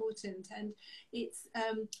really important. And it's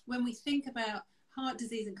when we think about heart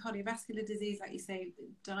disease and cardiovascular disease, like you say,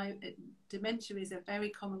 dementia is a very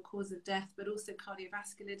common cause of death, but also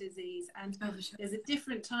cardiovascular disease. And there's a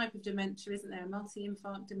different type of dementia, isn't there?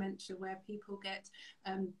 Multi-infarct dementia, where people get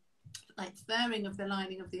like furring of the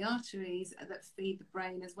lining of the arteries that feed the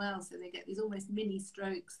brain as well. So they get these almost mini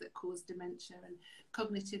strokes that cause dementia and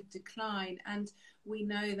cognitive decline. And we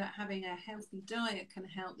know that having a healthy diet can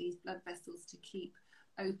help these blood vessels to keep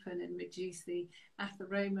open and reduce the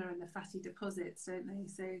atheroma and the fatty deposits, don't they?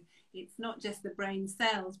 So it's not just the brain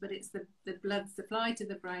cells, but it's the blood supply to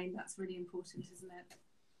the brain that's really important, isn't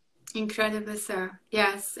it? Incredible. So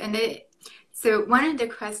yes. And so one of the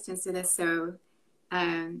questions that I saw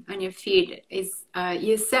on your feed is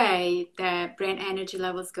you say that brain energy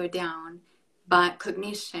levels go down, but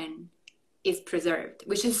cognition is preserved,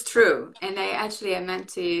 which is true. And I meant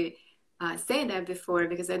to say that before,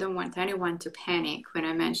 because I don't want anyone to panic when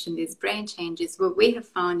I mention these brain changes. What we have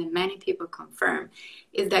found, and many people confirm,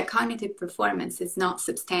 is that cognitive performance is not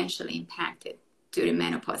substantially impacted during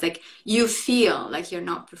menopause. Like, you feel like you're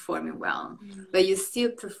not performing well, but you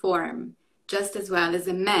still perform just as well as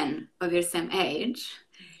a man of your same age,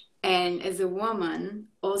 and as a woman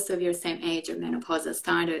also of your same age of menopausal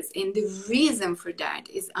status. And the reason for that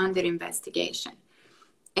is under investigation.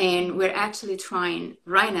 And we're actually trying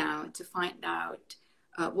right now to find out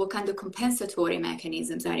what kind of compensatory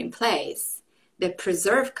mechanisms are in place that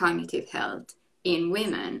preserve cognitive health in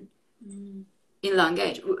women in long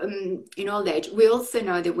age, in old age. We also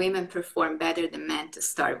know that women perform better than men to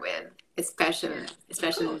start with, especially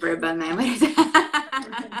in verbal memory.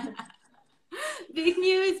 Big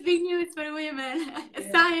news for women,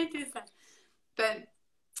 scientists. But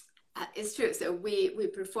it's true. So we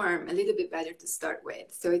perform a little bit better to start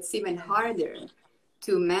with. So it's even harder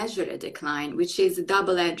to measure a decline, which is a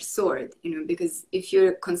double-edged sword, you know, because if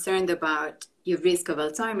you're concerned about your risk of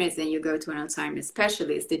Alzheimer's, then you go to an Alzheimer's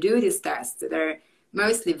specialist. They do these tests that are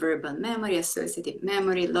mostly verbal memory, associative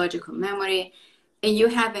memory, logical memory, and you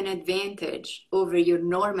have an advantage over your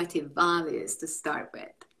normative values to start with.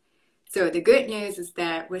 So the good news is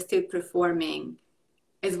that we're still performing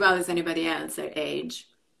as well as anybody else our age.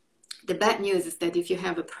 The bad news is that if you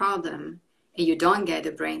have a problem and you don't get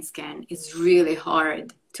a brain scan, it's really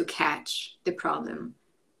hard to catch the problem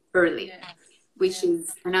early, which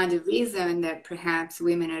is another reason that perhaps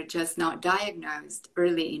women are just not diagnosed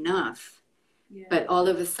early enough. But all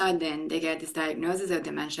of a sudden they get this diagnosis of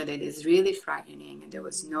dementia that is really frightening, and there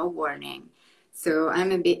was no warning. So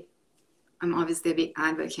I'm obviously a big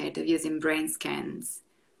advocate of using brain scans.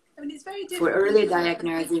 I mean, it's very difficult for early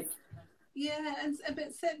diagnosis. Yeah,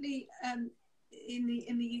 but certainly in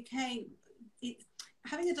the UK, it's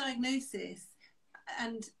having a diagnosis,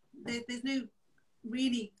 and there's no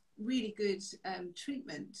really good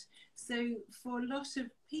treatment. So for a lot of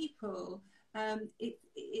people,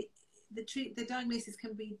 the diagnosis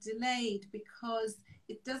can be delayed because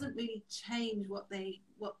it doesn't really change what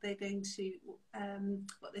they're going to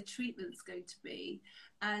what their treatment's going to be.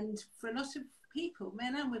 And for a lot of people,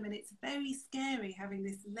 men and women, it's very scary having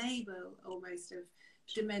this label almost of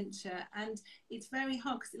dementia, and it's very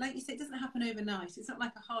hard because, like you say, it doesn't happen overnight. It's not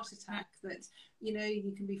like a heart attack that, you know,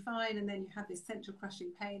 you can be fine and then you have this central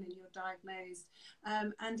crushing pain and you're diagnosed,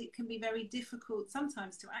 and it can be very difficult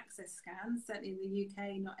sometimes to access scans. Certainly in the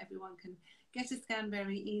UK, not everyone can get a scan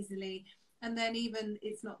very easily, and then even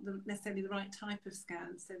it's not necessarily the right type of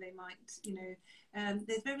scan, so they might, you know,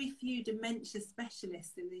 there's very few dementia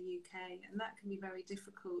specialists in the UK, and that can be very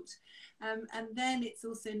difficult. And then it's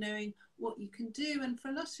also knowing what you can do. And for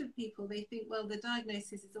a lot of people, they think, well, the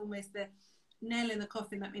diagnosis is almost the nail in the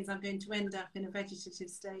coffin. That means I'm going to end up in a vegetative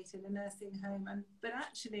state in a nursing home. But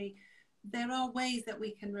actually, there are ways that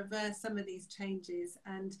we can reverse some of these changes,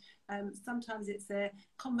 and sometimes it's a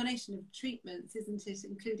combination of treatments, isn't it,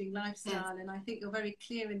 including lifestyle. And I think you're very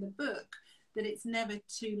clear in the book that it's never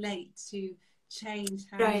too late to change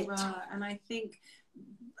how you are. And I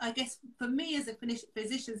guess for me as a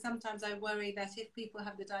physician, sometimes I worry that if people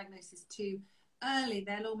have the diagnosis too early,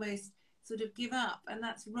 they'll almost sort of give up, and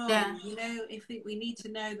that's wrong. You know, we need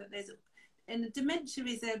to know that and dementia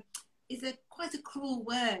is quite a cruel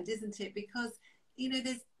word, isn't it? Because, you know,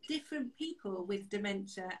 there's different people with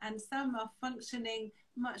dementia, and some are functioning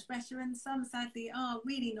much better, and some sadly are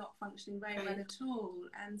really not functioning very well at all.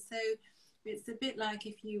 And so it's a bit like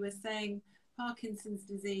if you were saying Parkinson's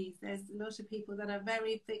disease. There's a lot of people that are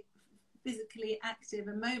very physically active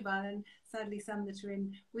and mobile, and sadly some that are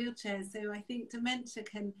in wheelchairs. So I think dementia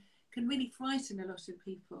can really frighten a lot of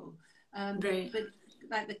people. Right. But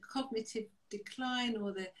like the cognitive decline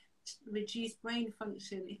or the reduced brain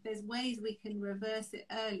function, if there's ways we can reverse it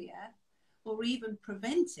earlier or even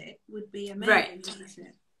prevent it, would be amazing, Right. isn't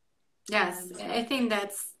it? Yes, I think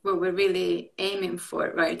that's what we're really aiming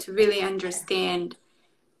for, right? To really understand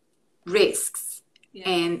risks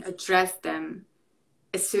and address them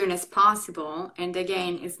as soon as possible. And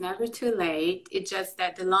again, it's never too late. It's just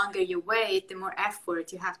that the longer you wait, the more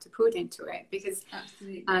effort you have to put into it. Because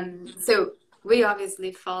so we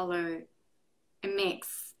obviously follow a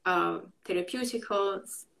mix of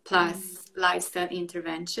therapeuticals plus lifestyle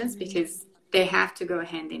interventions, because they have to go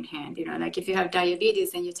hand in hand. You know, like if you have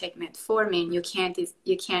diabetes and you take metformin, you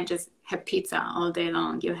can't just have pizza all day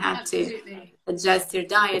long. You have to adjust your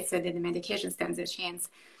diet so that the medication stands a chance.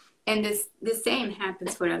 And the same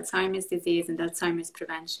happens for Alzheimer's disease and Alzheimer's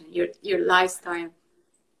prevention. Your lifestyle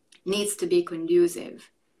needs to be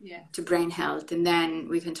conducive to brain health, and then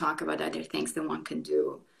we can talk about other things that one can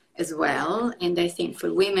do as well. And I think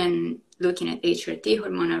for women, looking at HRT,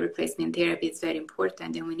 hormonal replacement therapy, is very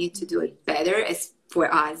important, and we need to do it better as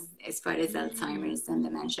for us as far as Alzheimer's and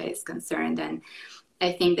dementia is concerned. And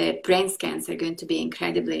I think that brain scans are going to be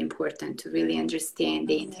incredibly important to really understand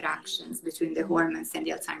the interactions between the hormones and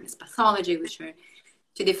the Alzheimer's pathology, which are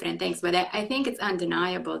two different things. But I think it's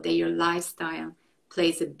undeniable that your lifestyle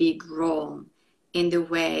plays a big role in the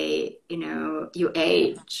way, you know, you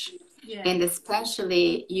age. And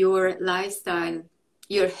especially your lifestyle,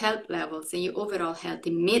 your health levels and your overall health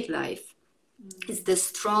in midlife is the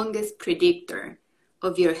strongest predictor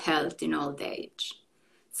of your health in old age.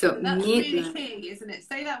 So that's really key, isn't it?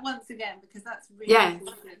 Say that once again, because that's really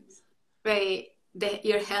important. Right.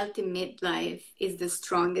 Your health in midlife is the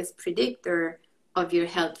strongest predictor of your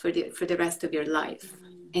health for the rest of your life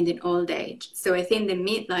and in old age. So I think the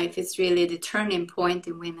midlife is really the turning point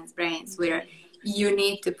in women's brains where you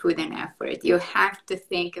need to put in effort. You have to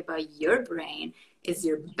think about your brain as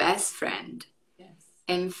your best friend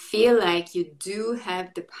and feel like you do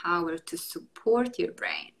have the power to support your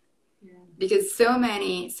brain. Because so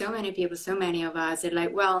many people, so many of us are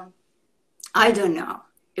like, well, I don't know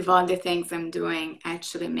if all the things I'm doing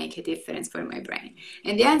actually make a difference for my brain.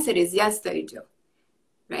 And the answer is yes, they do.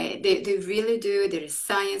 Right? They really do. There is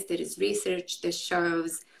science, there is research that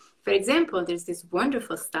shows. For example, there's this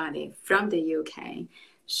wonderful study from the UK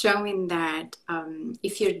showing that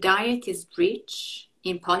if your diet is rich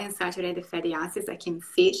in polyunsaturated fatty acids, like in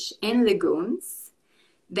fish and legumes,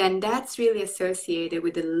 then that's really associated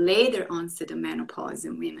with the later onset of menopause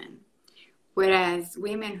in women. Whereas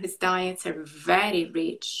women whose diets are very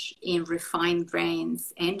rich in refined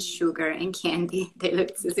grains and sugar and candy, they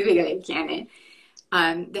look specifically at candy,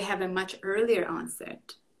 they have a much earlier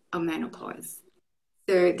onset of menopause.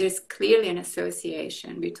 So there's clearly an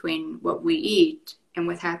association between what we eat and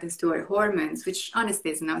what happens to our hormones, which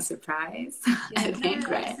honestly is no surprise. I think,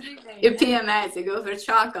 right? Absolutely. Your PMS, you go for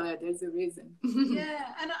chocolate, there's a reason.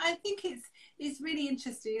 And I think it's really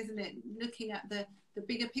interesting, isn't it, looking at the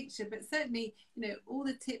bigger picture. But certainly, you know, all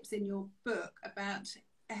the tips in your book about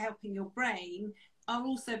helping your brain are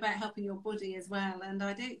also about helping your body as well. And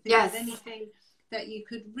I don't think there's anything that you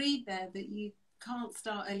could read there that you can't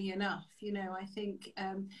start early enough. You know, I think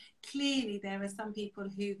clearly there are some people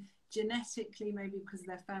who genetically, maybe because of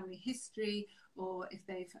their family history, or if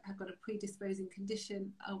have got a predisposing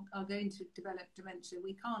condition, are going to develop dementia.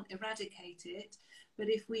 We can't eradicate it, but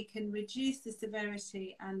if we can reduce the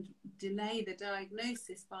severity and delay the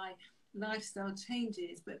diagnosis by lifestyle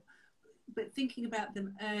changes, but thinking about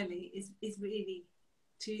them early is really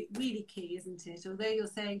key, isn't it? Although you're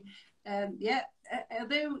saying,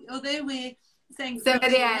 although we're saying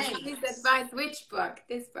somebody asked, please advise which book?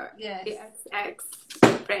 This book. Yes. The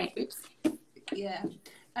XX brain. Oops. Yeah.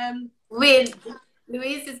 With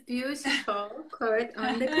Louise's beautiful quote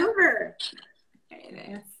on the cover.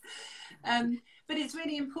 Yes. But it's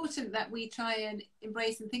really important that we try and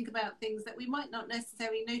embrace and think about things that we might not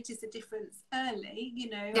necessarily notice a difference early. You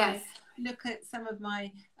know, I look at some of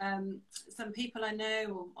my some people I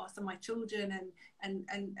know, or some of my children,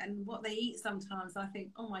 and what they eat. Sometimes I think,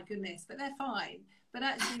 oh my goodness, but they're fine. But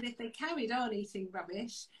actually, if they carried on eating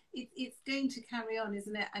rubbish, it's going to carry on,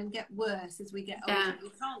 isn't it, and get worse as we get older. We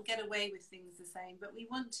can't get away with things the same, but we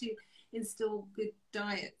want to install good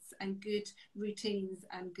diets and good routines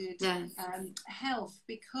and good health,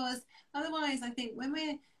 because otherwise I think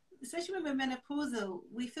especially when we're menopausal,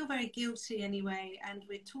 we feel very guilty anyway, and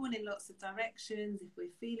we're torn in lots of directions. If we're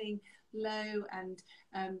feeling low and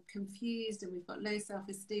confused, and we've got low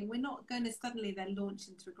self-esteem, we're not going to suddenly then launch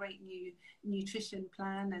into a great new nutrition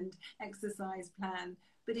plan and exercise plan.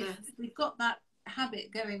 But if we've got that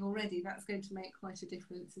habit going already, that's going to make quite a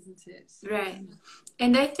difference, isn't it? Right.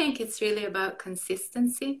 And I think it's really about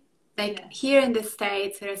consistency. Like here in the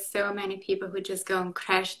States, there are so many people who just go on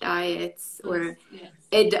crash diets or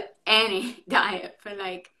any diet for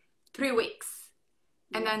like 3 weeks.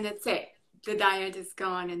 And then that's it. The diet is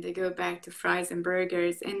gone and they go back to fries and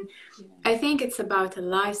burgers. And I think it's about a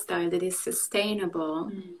lifestyle that is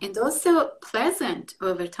sustainable and also pleasant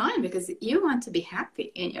over time, because you want to be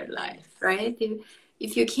happy in your life, right?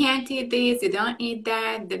 If you can't eat this, you don't eat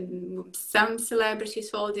that. Some celebrities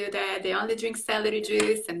told you that they only drink celery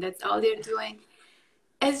juice and that's all they're doing.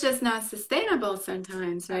 It's just not sustainable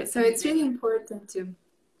sometimes, right? So it's really important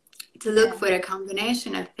to look for a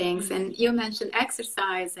combination of things. And you mentioned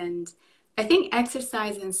exercise, and I think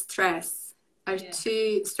exercise and stress are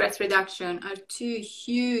stress reduction are two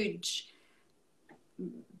huge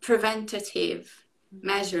preventative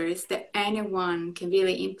measures that anyone can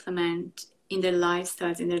really implement in their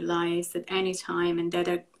lifestyles, in their lives at any time, and that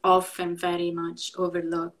are often very much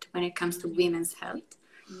overlooked when it comes to women's health,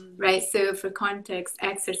 right? So for context,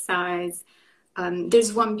 exercise,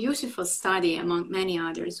 there's one beautiful study among many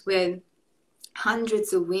others where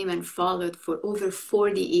hundreds of women followed for over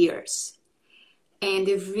 40 years. And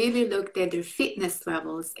they've really looked at their fitness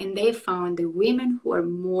levels, and they found that women who are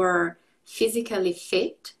more physically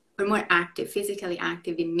fit or more active, physically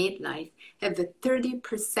active in midlife, have a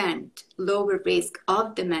 30% lower risk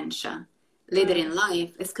of dementia later in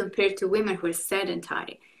life as compared to women who are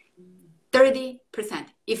sedentary. 30%.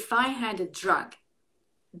 If I had a drug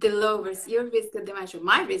that lowers your risk of dementia,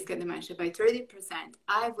 my risk of dementia by 30%,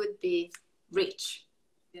 I would be rich.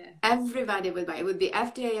 Everybody would buy it. It would be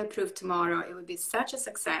FDA approved tomorrow. It would be such a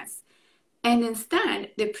success. And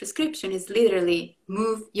instead, the prescription is literally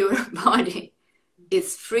move your body.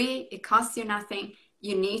 It's free. It costs you nothing.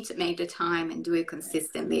 You need to make the time and do it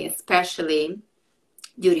consistently, especially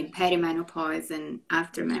during perimenopause and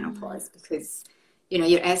after menopause, because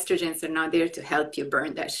your estrogens are not there to help you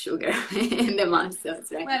burn that sugar in the muscles,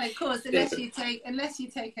 right? Well, of course, unless you take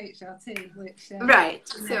HRT, which right,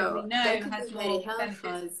 so we know has more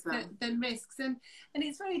helpful as well than risks, and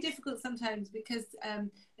it's very difficult sometimes because,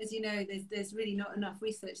 as you know, there's really not enough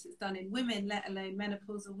research that's done in women, let alone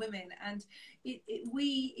menopausal women, and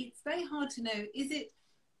it's very hard to know, is it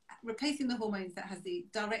replacing the hormones that has the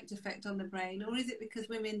direct effect on the brain, or is it because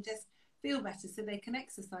women just feel better, so they can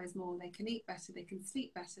exercise more, they can eat better, they can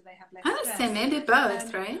sleep better, they have less stress. I would say maybe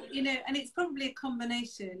both, right? And it's probably a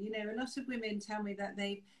combination. A lot of women tell me that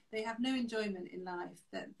they have no enjoyment in life,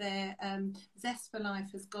 that their zest for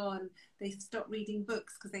life has gone. They've stopped reading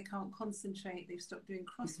books because they can't concentrate. They've stopped doing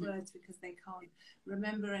crosswords because they can't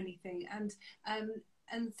remember anything. And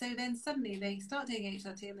so then suddenly they start doing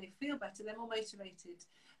HRT and they feel better, they're more motivated.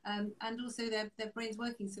 And also their brain's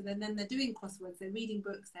working, so then they're doing crosswords, they're reading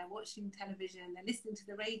books, they're watching television, they're listening to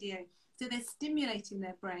the radio, so they're stimulating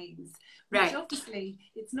their brains, which obviously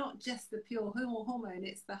it's not just the pure hormone,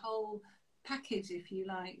 it's the whole package, if you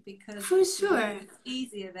like, because for sure it's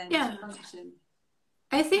easier then to function.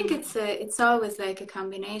 I think it's always like a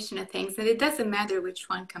combination of things, and it doesn't matter which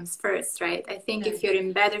one comes first, right? I think if you're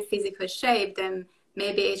in better physical shape, then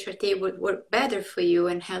maybe HRT would work better for you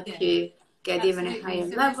and help you get even a higher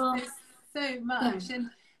level. There's so much.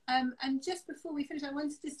 And just before we finish, I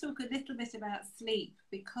wanted to just talk a little bit about sleep,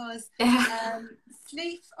 because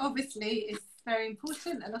sleep obviously is very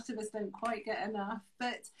important. A lot of us don't quite get enough,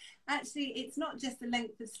 but actually it's not just the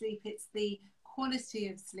length of sleep, it's the quality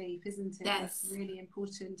of sleep, isn't it? That's really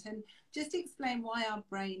important. And just explain why our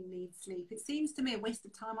brain needs sleep. It seems to me a waste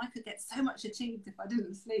of time. I could get so much achieved if I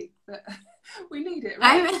didn't sleep, but we need it,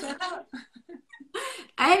 right?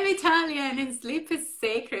 I'm Italian, and sleep is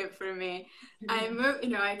sacred for me.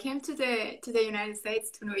 I came to the United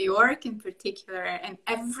States, to New York in particular, and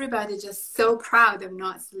everybody just so proud of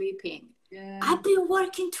not sleeping. I've been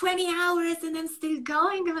working 20 hours and I'm still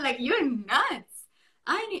going. I'm like, you're nuts.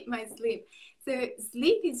 I need my sleep. So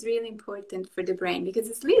sleep is really important for the brain, because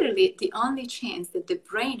it's literally the only chance that the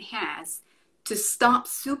brain has to stop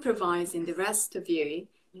supervising the rest of you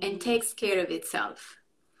and takes care of itself.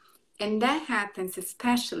 And that happens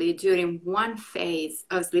especially during one phase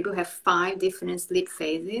of sleep. We have 5 different sleep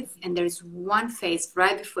phases, and there's one phase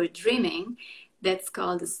right before dreaming that's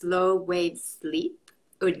called slow wave sleep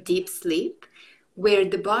or deep sleep, where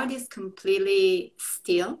the body is completely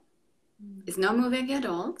still. It's not moving at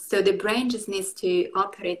all. So the brain just needs to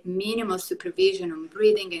operate minimal supervision on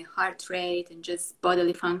breathing and heart rate and just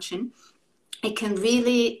bodily function. it can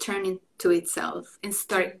really turn into itself and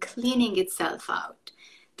start cleaning itself out.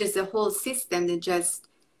 There's a whole system that just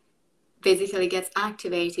basically gets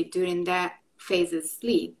activated during that phase of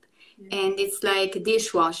sleep. And it's like a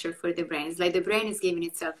dishwasher for the brain. It's like the brain is giving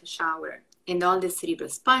itself a shower, and all the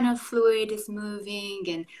cerebrospinal fluid is moving,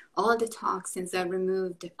 and all the toxins are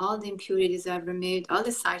removed, all the impurities are removed, all the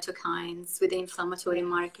cytokines with the inflammatory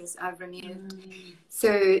markers are removed.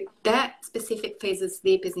 So that specific phase of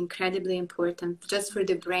sleep is incredibly important just for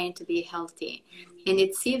the brain to be healthy. And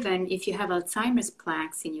it's even if you have Alzheimer's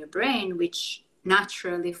plaques in your brain, which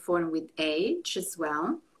naturally form with age as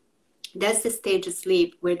well, that's the stage of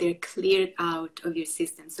sleep where they're cleared out of your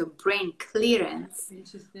system. So brain clearance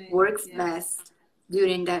works best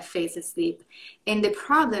during that phase of sleep. And the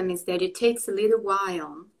problem is that it takes a little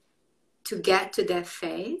while to get to that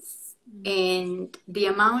phase. And the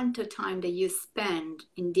amount of time that you spend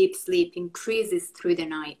in deep sleep increases through the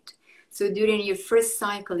night. So during your first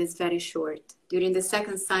cycle is very short. During the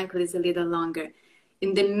second cycle is a little longer.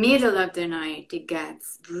 In the middle of the night, it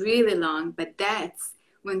gets really long, but that's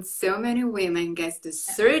when so many women get the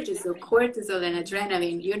surges of cortisol and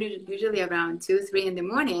adrenaline, usually around 2, 3 in the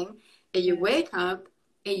morning, and you wake up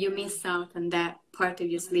and you miss out on that part of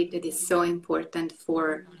your sleep that is so important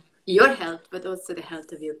for your health, but also the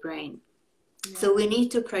health of your brain. So we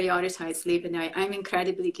need to prioritize sleep, and I'm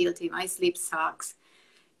incredibly guilty. My sleep sucks.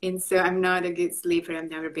 And so I'm not a good sleeper,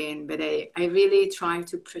 I've never been, but I really try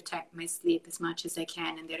to protect my sleep as much as I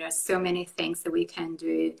can. And there are so many things that we can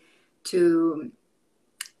do to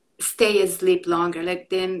stay asleep longer. Like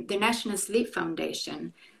the National Sleep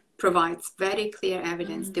Foundation provides very clear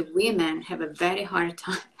evidence that women have a very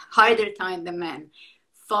harder time than men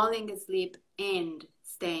falling asleep and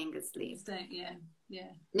staying asleep.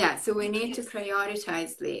 Yeah, so we need to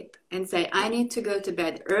prioritize sleep and say, I need to go to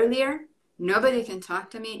bed earlier. Nobody can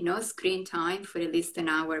talk to me. No screen time for at least an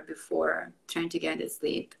hour before trying to get to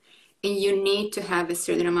sleep. And you need to have a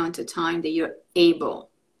certain amount of time that you're able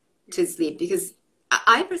to sleep, because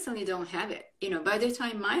I personally don't have it. You know, by the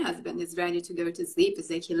time my husband is ready to go to sleep, it's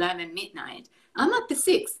like 11 midnight. I'm up to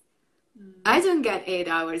 6. I don't get 8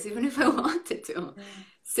 hours, even if I wanted to.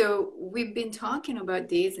 So we've been talking about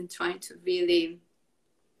this and trying to really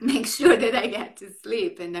make sure that I get to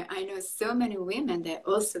sleep. And I know so many women that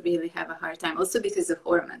also really have a hard time, also because of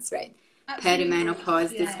hormones, right? Absolutely.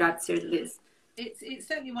 Perimenopause disrupts your sleep. It's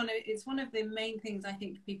certainly one of the main things I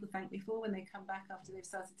think people thank me for when they come back after they've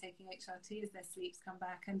started taking HRT, is their sleeps come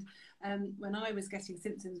back. And when I was getting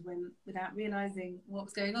symptoms without realizing what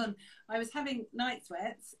was going on, I was having night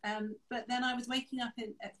sweats, but then I was waking up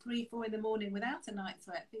at 3, 4 in the morning without a night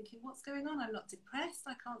sweat, thinking, what's going on? I'm not depressed,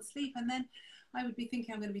 I can't sleep. And then I would be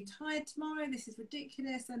thinking, I'm going to be tired tomorrow, this is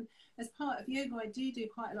ridiculous. And as part of yoga, I do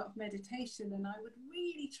quite a lot of meditation, and I would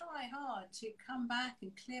really try hard to come back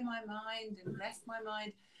and clear my mind and rest my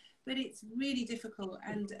mind. But it's really difficult,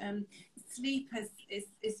 and sleep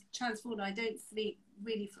is transformed. I don't sleep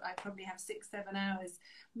really, I probably have 6, 7 hours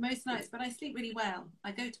most nights, but I sleep really well.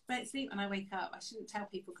 I go to bed, sleep, and I wake up. I shouldn't tell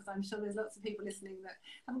people, because I'm sure there's lots of people listening that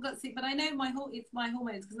haven't got sleep, but I know it's my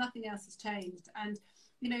hormones, because nothing else has changed. And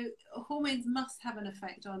you know, hormones must have an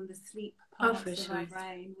effect on the sleep parts of our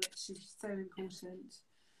brain, which is so important.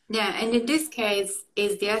 Yeah, and in this case,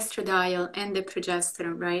 is the estradiol and the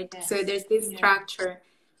progesterone, right? Yes. So there's this structure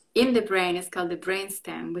in the brain, it's called the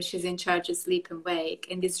brainstem, which is in charge of sleep and wake,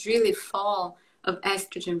 and this really fall of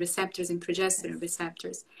estrogen receptors and progesterone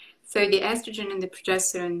receptors. So the estrogen and the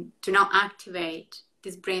progesterone do not activate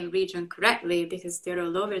this brain region correctly, because they're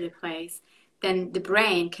all over the place. Then the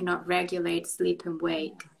brain cannot regulate sleep and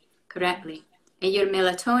wake correctly. And your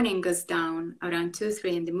melatonin goes down around 2,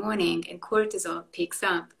 3 in the morning, and cortisol picks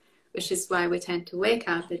up, which is why we tend to wake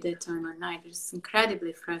up at that time of night, which is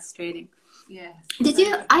incredibly frustrating. Yes.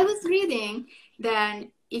 I was reading that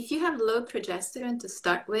if you have low progesterone to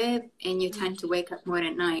start with, and you tend to wake up more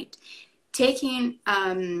at night, taking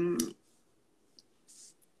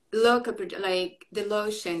like the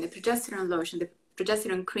lotion, the progesterone lotion, the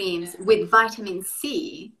progesterone creams with vitamin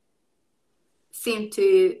C seem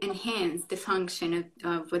to enhance the function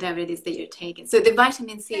of whatever it is that you're taking. So the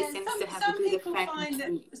vitamin C seems to have a good effect.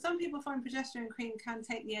 Some people find progesterone cream can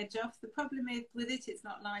take the edge off. The problem is with it, it's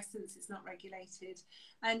not licensed, it's not regulated.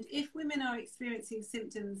 And if women are experiencing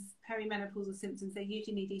symptoms, perimenopausal symptoms, they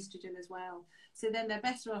usually need estrogen as well. So then they're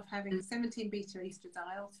better off having 17 beta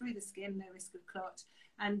estradiol through the skin, no risk of clot,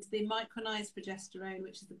 and the micronized progesterone,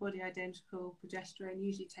 which is the body identical progesterone,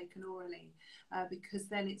 usually taken orally, because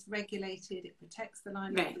then it's regulated, it protects the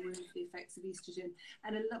lining of the womb, the effects of estrogen.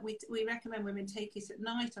 And we recommend women take it at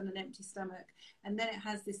night on an empty stomach, and then it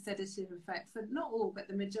has this sedative effect. For not all, but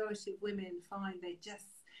the majority of women find it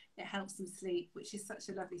helps them sleep, which is such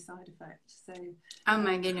a lovely side effect. So, oh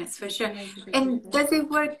my goodness, for sure. And does it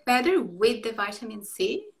work better with the vitamin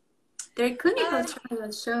C? There are clinical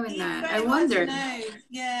trials showing that. I wonder.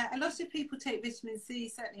 Yeah, a lot of people take vitamin C.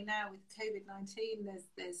 Certainly now with COVID-19,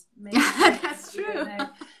 there's maybe that's true.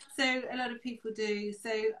 So a lot of people do. So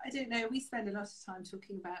I don't know. We spend a lot of time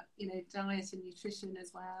talking about diet and nutrition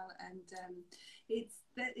as well, and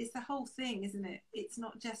it's the whole thing, isn't it? It's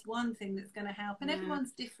not just one thing that's going to help, and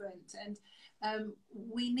everyone's different, and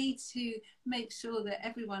we need to make sure that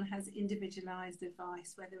everyone has individualized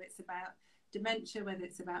advice, whether it's about dementia, whether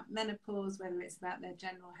it's about menopause, whether it's about their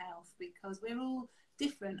general health, because we're all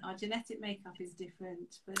different. Our genetic makeup is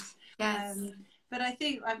different, but I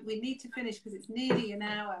think we need to finish because it's nearly an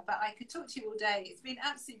hour, but I could talk to you all day. It's been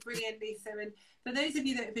absolutely brilliant, Lisa, and for those of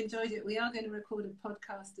you that have enjoyed it, we are going to record a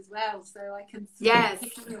podcast as well, so I can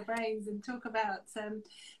pick on your brains and talk about so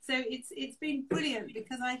it's been brilliant,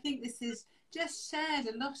 because I think this has just shared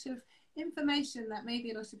a lot of information that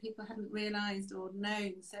maybe a lot of people haven't realised or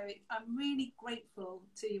known. So I'm really grateful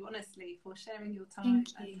to you, honestly, for sharing your time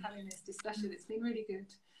and having this discussion. It's been really good.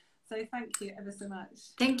 So thank you ever so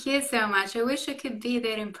much. Thank you so much. I wish I could be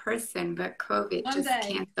there in person, but COVID just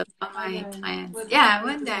canceled all my plans. One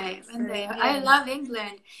day. Yeah. I love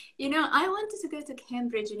England. I wanted to go to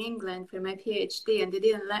Cambridge in England for my PhD, and they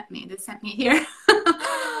didn't let me. They sent me here.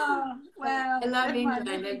 Well, I love England.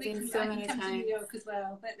 I've been so many times. To New York as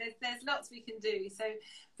well, but there's lots we can do. So,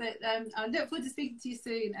 but I look forward to speaking to you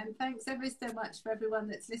soon. And thanks ever so much for everyone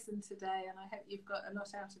that's listened today. And I hope you've got a lot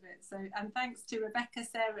out of it. So, and thanks to Rebecca,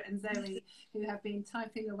 Sarah, and Zoe, who have been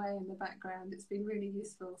typing away in the background. It's been really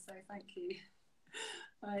useful. So, thank you.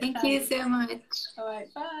 Thank you so much. All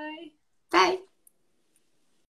right, bye. Bye.